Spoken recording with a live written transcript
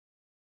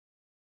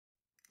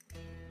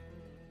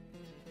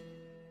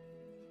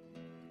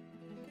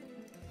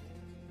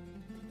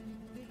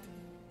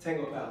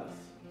Tango Palace.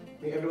 I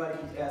mean, everybody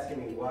keeps asking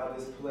me, why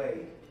this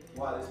play?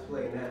 Why this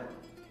play now?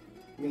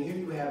 I mean, here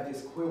you have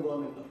this queer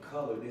woman of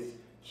color, this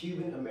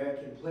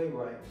Cuban-American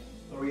playwright,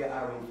 Maria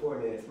Irene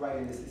Fornes,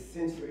 writing this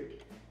eccentric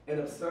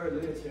and absurd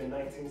literature in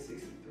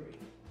 1963.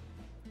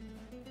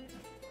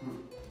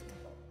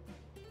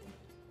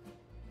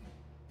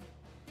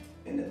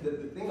 And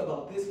the thing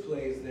about this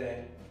play is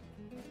that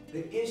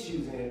the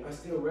issues in it are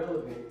still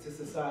relevant to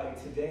society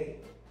today.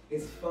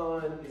 It's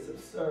fun, it's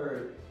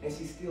absurd, and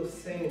she's still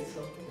saying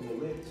something in the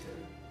literature.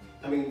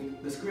 I mean,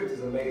 the script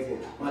is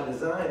amazing. My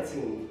design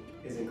team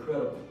is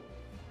incredible.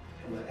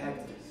 And my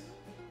actors.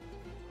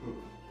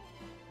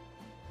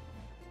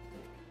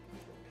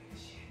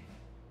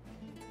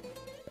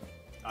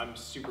 I'm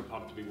super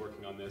pumped to be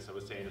working on this. I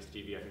was saying to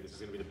Stevie, I think this is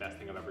going to be the best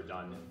thing I've ever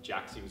done.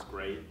 Jack seems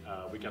great.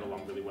 We get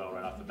along really well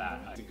right off the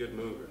bat. He's a good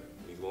mover.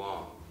 He's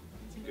long.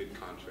 It's a good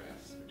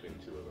contrast between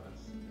the two of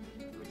us.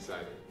 I'm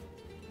excited.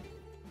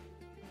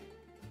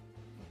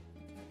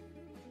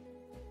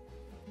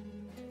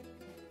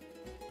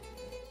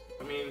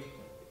 I mean,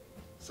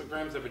 so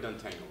Graham's never done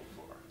tango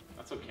before.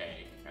 That's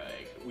okay.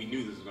 Like, we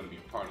knew this was going to be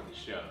a part of the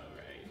show,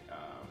 right?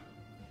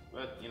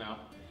 But, you know,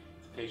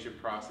 it's a patient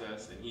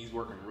process, and he's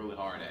working really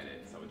hard at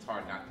it, so it's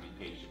hard not to be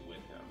patient with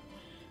him.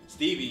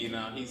 Stevie, you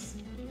know, he's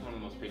one of the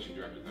most patient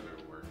directors I've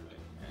ever worked with,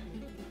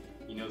 and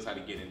he knows how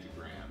to get into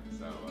Graham,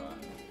 so I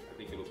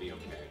think it'll be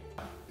okay.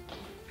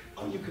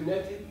 Are you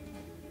connected?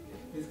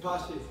 His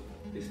posture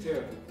is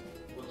terrible.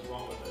 What's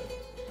wrong with it?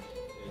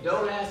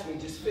 Don't ask me,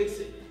 just fix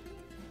it.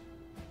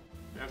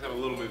 Graham's had a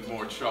little bit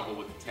more trouble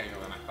with the tango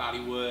than I thought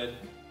he would.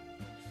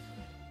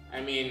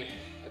 I mean,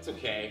 it's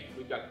okay.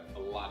 We've got a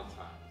lot of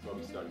time. That's why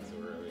we started so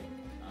early.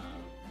 I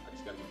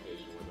just gotta be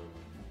patient with him,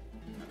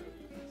 kind of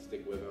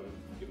stick with him,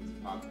 give him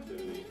some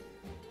positivity.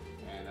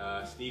 And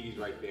Stevie's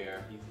right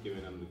there. He's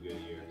giving him the good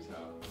year, so.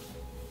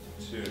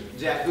 2.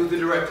 Jack, who's the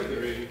director?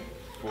 3,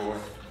 4,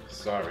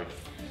 sorry.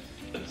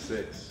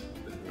 6,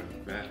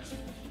 Matt.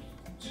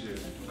 2.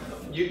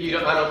 You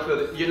don't, I don't feel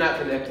it. You're not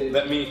connected.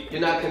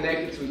 You're not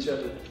connected to each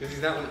other. Because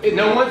he's not.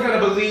 No one's gonna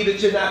believe that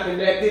you're not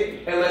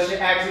connected unless you're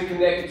actually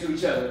connected to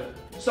each other.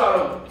 Start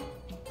over.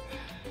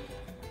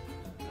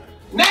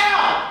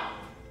 Now!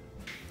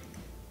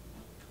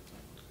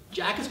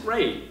 Jack is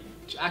great.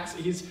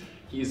 He's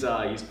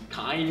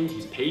kind,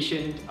 he's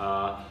patient,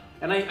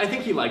 and I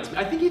think he likes me.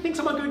 I think he thinks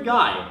I'm a good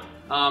guy.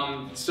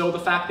 So the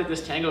fact that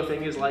this tango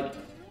thing is like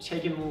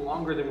taking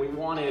longer than we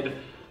wanted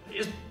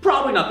is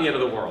probably not the end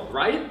of the world,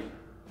 right?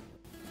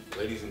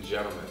 Ladies and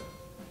gentlemen,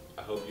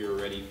 I hope you're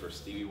ready for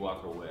Stevie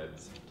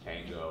Walker-Webb's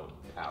Tango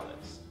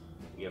Palace.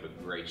 We have a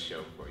great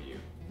show for you.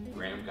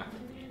 Graham got the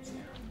dance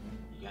down.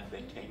 You got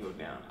that tango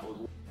down. I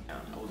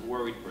was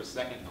worried for a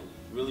second. I was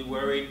really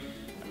worried.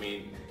 I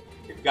mean,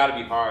 it's got to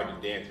be hard to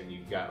dance when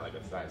you've got like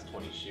a size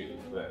 20 shoe.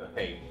 But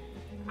hey,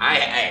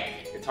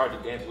 it's hard to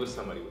dance with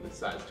somebody with a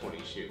size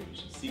 20 shoe. You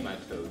should see my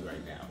toes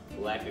right now.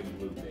 Black and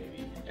blue,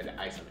 baby. And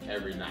I ice them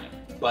every night.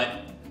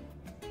 But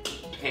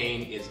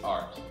pain is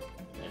art.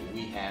 And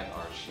we have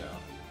our show.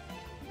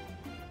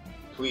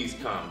 Please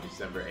come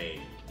December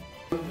 8th.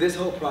 This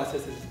whole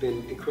process has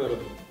been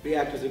incredible. The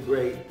actors are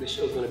great. The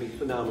show's going to be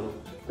phenomenal.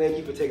 Thank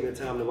you for taking the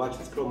time to watch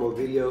this promo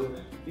video.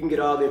 You can get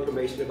all the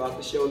information about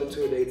the show and the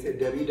tour dates at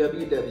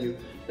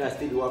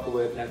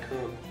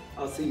www.steviewalkerwebb.com.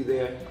 I'll see you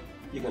there.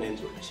 You're going to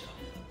enjoy the show.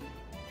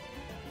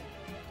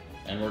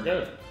 And we're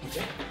good.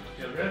 Okay.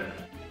 Feel good.